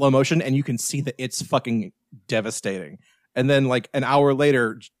stomach in slow motion and you can see that it's fucking devastating. And then, like, an hour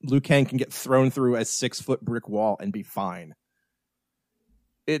later, Liu Kang can get thrown through a 6-foot brick wall and be fine.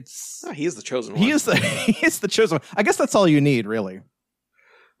 He is the chosen one. He is the chosen one. I guess that's all you need, really.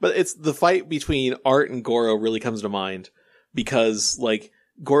 But it's the fight between Art and Goro really comes to mind because, like,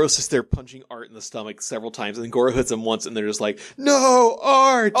 Goro sits there punching Art in the stomach several times, and then Goro hits him once, and they're just like, "No,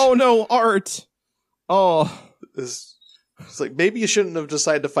 Art! Oh no, Art! Oh, it's like maybe you shouldn't have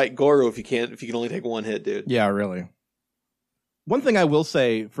decided to fight Goro if you can only take one hit, dude." Yeah, really. One thing I will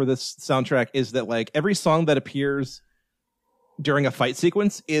say for this soundtrack is that like every song that appears during a fight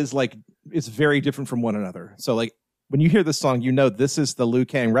sequence is very different from one another. So like when you hear this song, you know this is the Liu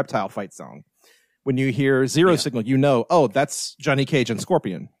Kang Reptile fight song. When you hear Zero Signal, you know, oh, that's Johnny Cage and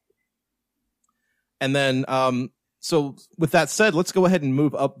Scorpion. And then so with that said, let's go ahead and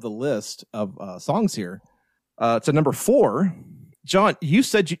move up the list of songs here to number 4. John, you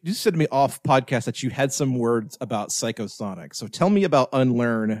said to me off podcast that you had some words about Psychosonic. So tell me about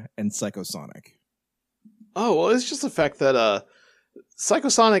Unlearn and Psychosonic. Oh, well, it's just the fact that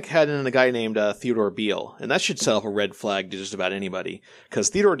Psychosonic had in a guy named Theodore Beale, and that should set up a red flag to just about anybody, because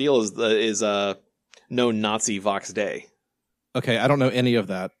Theodore Beale is no Nazi Vox Day. Okay, I don't know any of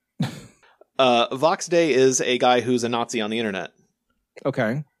that. Vox Day is a guy who's a Nazi on the internet.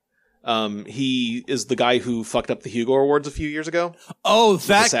 Okay. He is the guy who fucked up the Hugo Awards a few years ago. Oh,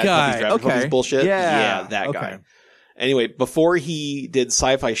 that guy. Okay. Bullshit. Yeah, that guy. Anyway, before he did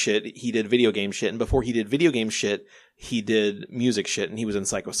sci-fi shit, he did video game shit, and before he did video game shit, he did music shit, and he was in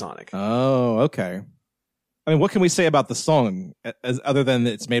Psychosonic. Oh, okay. I mean, what can we say about the song other than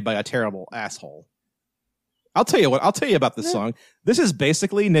it's made by a terrible asshole? I'll tell you about this song. This is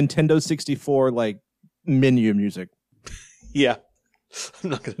basically Nintendo 64 like menu music. Yeah. I'm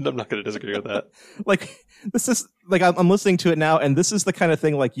not gonna disagree with that. Like this is like I'm listening to it now, and this is the kind of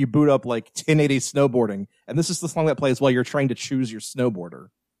thing like you boot up like 1080 snowboarding, and this is the song that plays while you're trying to choose your snowboarder.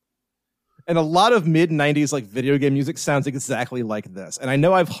 And a lot of mid 90s like video game music sounds exactly like this. And I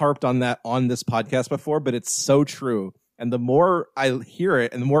know I've harped on that on this podcast before, but it's so true. And the more I hear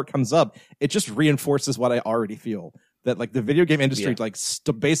it and the more it comes up, it just reinforces what I already feel, that like the video game industry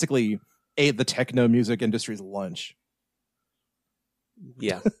basically ate the techno music industry's lunch.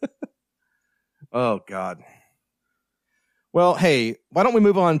 Yeah. Oh, God. Well, hey, why don't we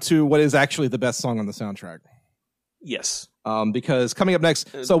move on to what is actually the best song on the soundtrack? Yes. Because coming up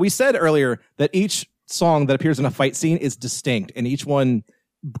next, so we said earlier that each song that appears in a fight scene is distinct, and each one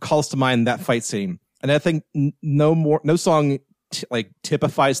calls to mind that fight scene. And I think no song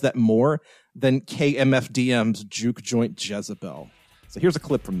typifies that more than KMFDM's Juke Joint Jezebel. So here's a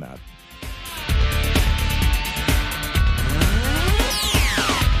clip from that.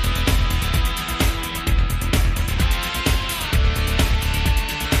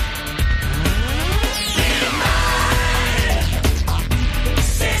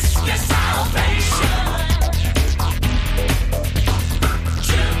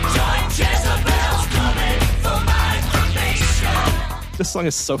 This song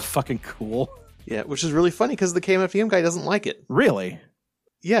is so fucking cool. Yeah, which is really funny because the KMFDM guy doesn't like it. Really?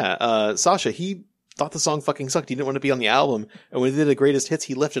 Yeah, Sasha, he thought the song fucking sucked. He didn't want to be on the album. And when he did the greatest hits,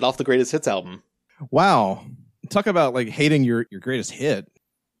 he left it off the greatest hits album. Wow. Talk about like hating your greatest hit.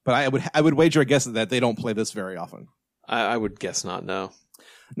 But I would wager a guess that they don't play this very often. I would guess not, no.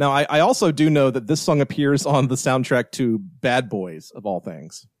 Now, I also do know that this song appears on the soundtrack to Bad Boys, of all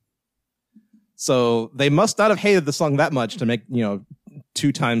things. So they must not have hated the song that much to make,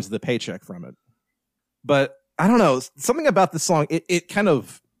 2 times the paycheck from it. But I don't know, something about this song, it kind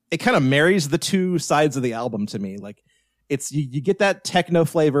of marries the two sides of the album to me. Like it's you get that techno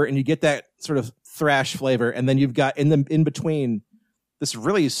flavor and you get that sort of thrash flavor, and then you've got in between this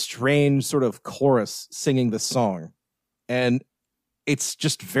really strange sort of chorus singing the song. And it's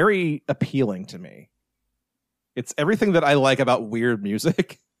just very appealing to me. It's everything that I like about weird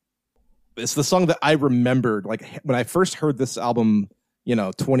music. It's the song that I remembered, like when I first heard this album,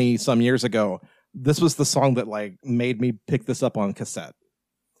 20 some years ago, this was the song that like made me pick this up on cassette.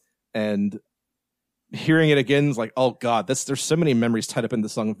 And hearing it again is like, oh God, there's so many memories tied up in the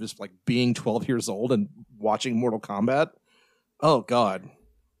song of just like being 12 years old and watching Mortal Kombat. Oh God.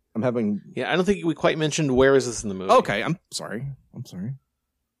 Yeah, I don't think we quite mentioned where is this in the movie. Okay, I'm sorry.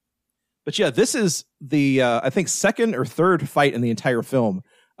 But yeah, this is the, I think, second or third fight in the entire film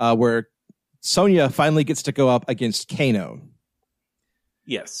where Sonya finally gets to go up against Kano.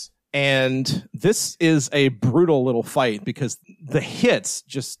 Yes. And this is a brutal little fight because the hits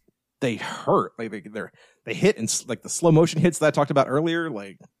just, they hurt. Like they hit in like the slow motion hits that I talked about earlier.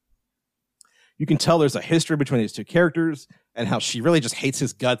 Like you can tell there's a history between these two characters and how she really just hates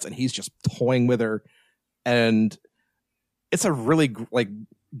his guts and he's just toying with her. And it's a really like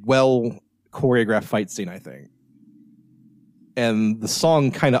well choreographed fight scene, I think. And the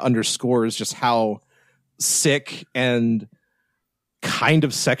song kind of underscores just how sick and kind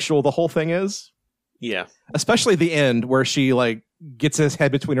of sexual the whole thing is. Yeah. Especially the end where she like gets his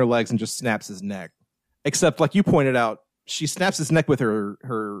head between her legs and just snaps his neck. Except like you pointed out, she snaps his neck with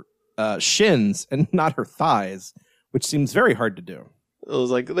her shins and not her thighs, which seems very hard to do.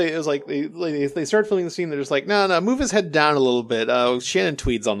 They start filming the scene. They're just like, no, move his head down a little bit. Shannon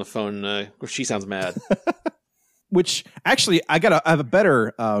Tweed's on the phone. She sounds mad. Which actually, I have a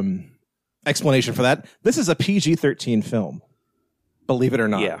better explanation for that. This is a PG-13 film, believe it or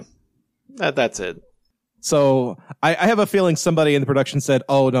not. Yeah, that's it. So I have a feeling somebody in the production said,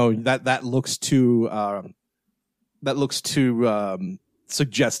 "Oh no, that looks too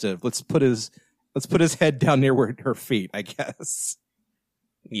suggestive. Let's put his head down near her feet, I guess."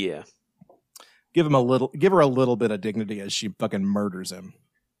 Yeah. Give her a little bit of dignity as she fucking murders him.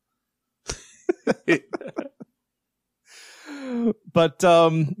 But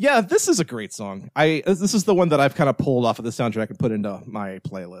yeah, this is a great song. This is the one that I've kind of pulled off of the soundtrack and put into my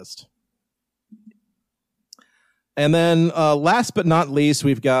playlist. And then last but not least,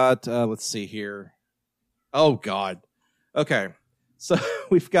 we've got let's see here. Oh God. Okay. So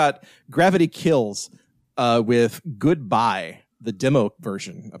we've got Gravity Kills with Goodbye, the demo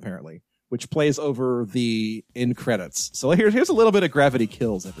version, apparently, which plays over the end credits. So here's a little bit of Gravity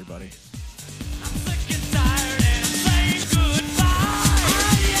Kills, everybody.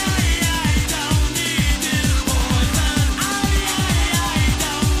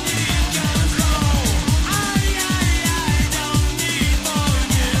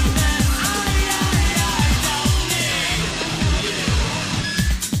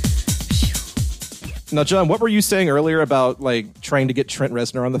 Now, John, what were you saying earlier about like trying to get Trent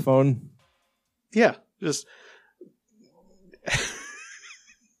Reznor on the phone? Yeah, just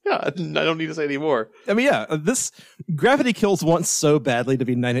yeah. I don't need to say any more. I mean, yeah, this Gravity Kills wants so badly to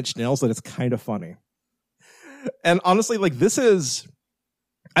be Nine Inch Nails that it's kind of funny. And honestly, like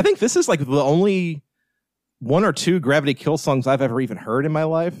I think this is like the only one or two Gravity Kill songs I've ever even heard in my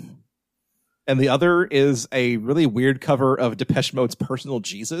life. And the other is a really weird cover of Depeche Mode's Personal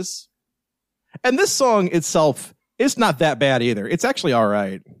Jesus. And this song itself is not that bad either. It's actually all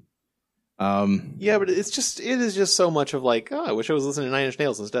right. Yeah, but it is just so much of like, oh, I wish I was listening to Nine Inch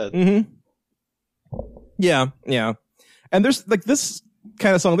Nails instead. Yeah. And there's like this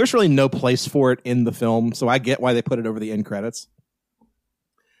kind of song, there's really no place for it in the film, so I get why they put it over the end credits.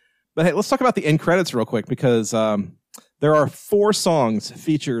 But hey, let's talk about the end credits real quick, because there are 4 songs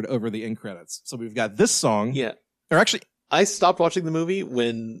featured over the end credits. So we've got this song. Yeah. Or actually, I stopped watching the movie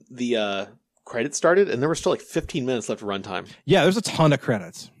when the credits started, and there was still like 15 minutes left of runtime. Yeah, there's a ton of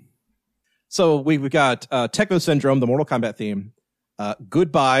credits. So we've got Techno Syndrome, the Mortal Kombat theme,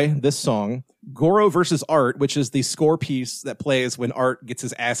 Goodbye, this song, Goro versus Art, which is the score piece that plays when Art gets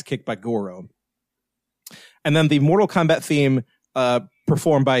his ass kicked by Goro. And then the Mortal Kombat theme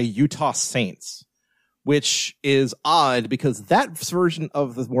performed by Utah Saints, which is odd because that version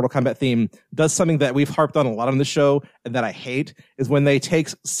of the Mortal Kombat theme does something that we've harped on a lot on the show and that I hate, is when they take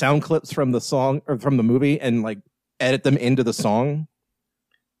sound clips from the song or from the movie and like edit them into the song.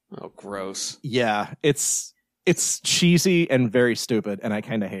 Oh, gross. Yeah, it's cheesy and very stupid, and I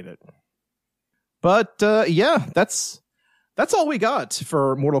kind of hate it. But yeah, that's all we got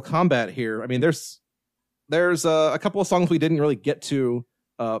for Mortal Kombat here. I mean, there's a couple of songs we didn't really get to.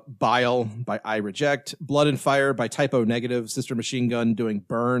 Bile by I Reject, Blood and Fire by Typo Negative, Sister Machine Gun doing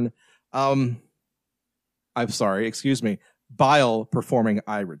Burn. I'm sorry, excuse me. Bile performing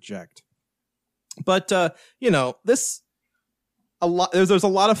I Reject. But there's a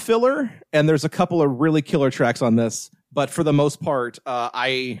lot of filler, and there's a couple of really killer tracks on this. But for the most part,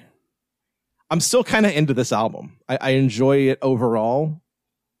 I'm still kind of into this album. I enjoy it overall,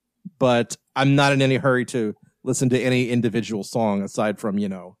 but I'm not in any hurry to listen to any individual song aside from,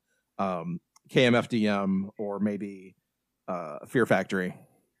 KMFDM or maybe Fear Factory.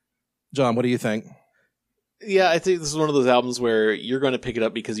 John, what do you think? Yeah, I think this is one of those albums where you're going to pick it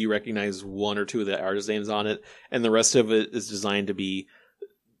up because you recognize one or two of the artist names on it, and the rest of it is designed to be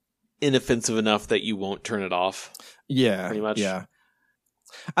inoffensive enough that you won't turn it off. Yeah, pretty much. Yeah.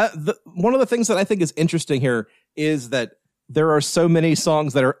 One of the things that I think is interesting here is that there are so many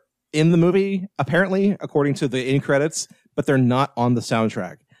songs that are in the movie, apparently, according to the end credits, but they're not on the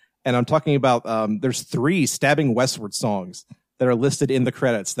soundtrack. And I'm talking about there's 3 Stabbing Westward songs that are listed in the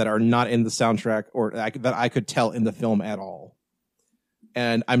credits that are not in the soundtrack or that I could tell in the film at all.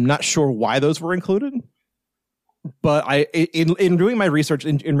 And I'm not sure why those were included. But in doing my research,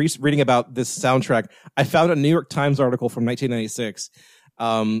 in reading about this soundtrack, I found a New York Times article from 1996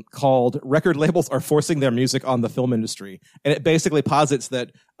 called "Record Labels Are Forcing Their Music on the Film Industry." And it basically posits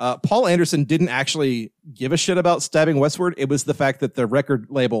that Paul Anderson didn't actually give a shit about Stabbing Westward. It was the fact that the record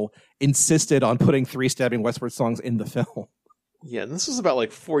label insisted on putting 3 Stabbing Westward songs in the film. Yeah, and this was about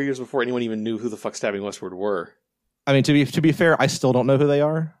like 4 years before anyone even knew who the fuck Stabbing Westward were. I mean, to be fair, I still don't know who they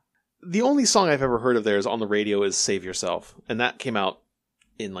are. The only song I've ever heard of theirs on the radio is Save Yourself, and that came out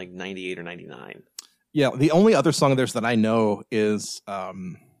in like 98 or 99. Yeah, the only other song of theirs that I know is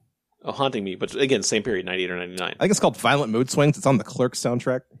Haunting Me, but again, same period, 98 or 99. I think it's called Violent Mood Swings. It's on the Clerks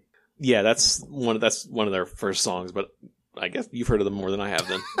soundtrack. Yeah, that's one of their first songs, but I guess you've heard of them more than I have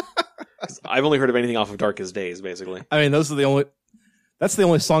then. I've only heard of anything off of Darkest Days, basically. I mean, that's the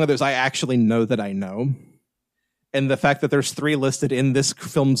only song of theirs I actually know that I know. And the fact that there's 3 listed in this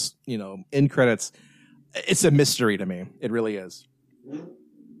film's, end credits, it's a mystery to me. It really is.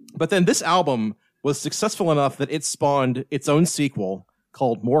 But then this album was successful enough that it spawned its own sequel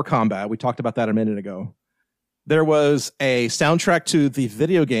called More Kombat. We talked about that a minute ago. There was a soundtrack to the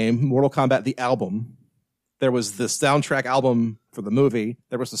video game Mortal Kombat, the album. There was the soundtrack album for the movie.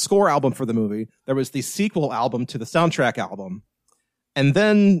 There was the score album for the movie. There was the sequel album to the soundtrack album. And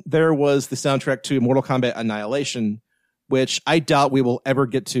then there was the soundtrack to Mortal Kombat Annihilation, which I doubt we will ever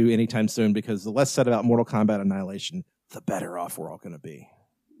get to anytime soon, because the less said about Mortal Kombat Annihilation, the better off we're all going to be.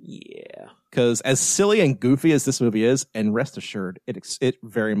 Yeah. Because as silly and goofy as this movie is, and rest assured, it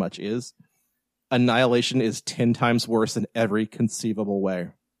very much is, Annihilation is 10 times worse in every conceivable way.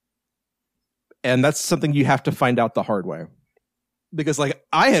 And that's something you have to find out the hard way. Because,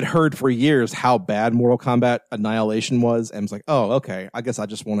 I had heard for years how bad Mortal Kombat Annihilation was, and was like, oh, okay, I guess I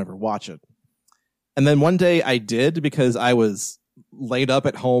just won't ever watch it. And then one day I did, because I was laid up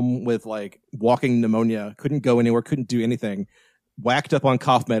at home with, walking pneumonia, couldn't go anywhere, couldn't do anything, whacked up on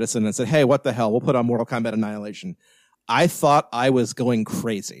cough medicine, and said, hey, what the hell, we'll put on Mortal Kombat Annihilation. I thought I was going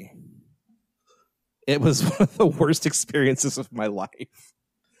crazy. It was one of the worst experiences of my life.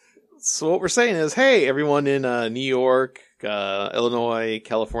 So what we're saying is, hey, everyone in New York, Illinois,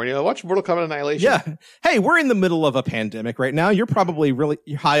 California, watch Mortal Kombat Annihilation. Yeah. Hey, we're in the middle of a pandemic right now. You're probably really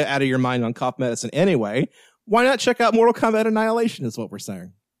high out of your mind on cough medicine anyway. Why not check out Mortal Kombat Annihilation is what we're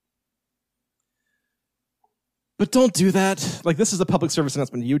saying. But don't do that. Like, this is a public service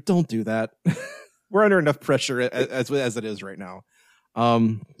announcement to you. Don't do that. We're under enough pressure as it is right now.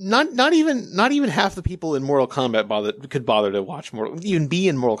 Not even half the people in Mortal Kombat could bother to watch even be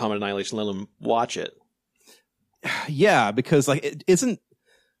in Mortal Kombat Annihilation, let them watch it. Yeah, because like it isn't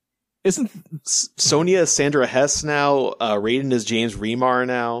Sonya Sandra Hess now, Raiden is James Remar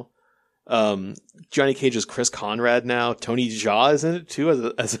now, Johnny Cage is Chris Conrad now, Tony Jaa is in it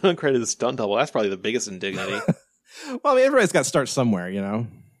too as an uncredited stunt double. That's probably the biggest indignity. Well, I mean, everybody's got to start somewhere, you know.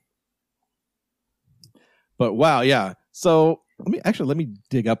 But wow, yeah. So let me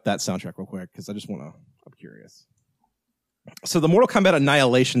dig up that soundtrack real quick because I'm curious. So the Mortal Kombat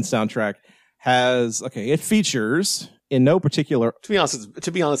Annihilation soundtrack it features in no particular. To be honest, it's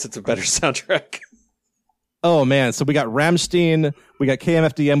a better soundtrack. Oh man, so we got Rammstein, we got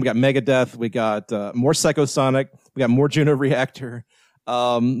KMFDM, we got Megadeth, we got more Psychosonic, we got more Juno Reactor,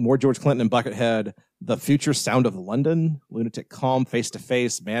 more George Clinton and Buckethead, The Future Sound of London, Lunatic Calm, Face to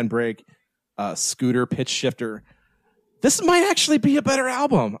Face, Manbreak, Scooter, Pitch Shifter. This might actually be a better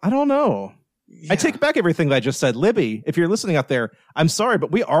album. I don't know. Yeah. I take back everything that I just said. Libby, if you're listening out there, I'm sorry,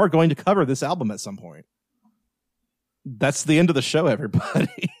 but we are going to cover this album at some point. That's the end of the show,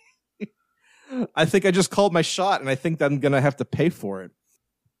 everybody. I think I just called my shot, and I think that I'm going to have to pay for it.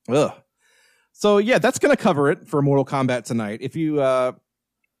 Ugh. So, yeah, that's going to cover it for Mortal Kombat tonight. If you have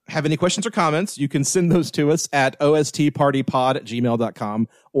any questions or comments, you can send those to us at ostpartypod@gmail.com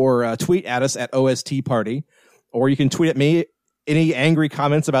or tweet at us at ostparty. Or you can tweet at me any angry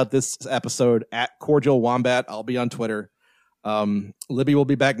comments about this episode at Cordial Wombat. I'll be on Twitter. Libby will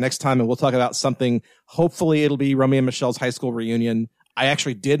be back next time, and we'll talk about something. Hopefully, it'll be Romy and Michelle's high school reunion. I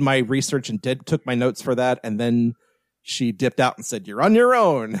actually did my research and took my notes for that, and then she dipped out and said, "You're on your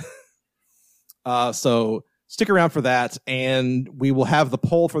own." So stick around for that, and we will have the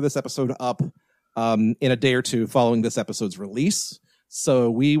poll for this episode up in a day or two following this episode's release.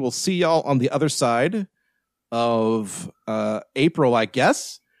 So we will see y'all on the other side of April, I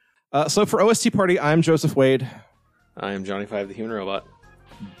guess. So for OST Party, I'm Joseph Wade. I am Johnny 5, the Human Robot.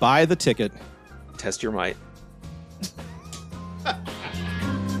 Buy the ticket. Test your might.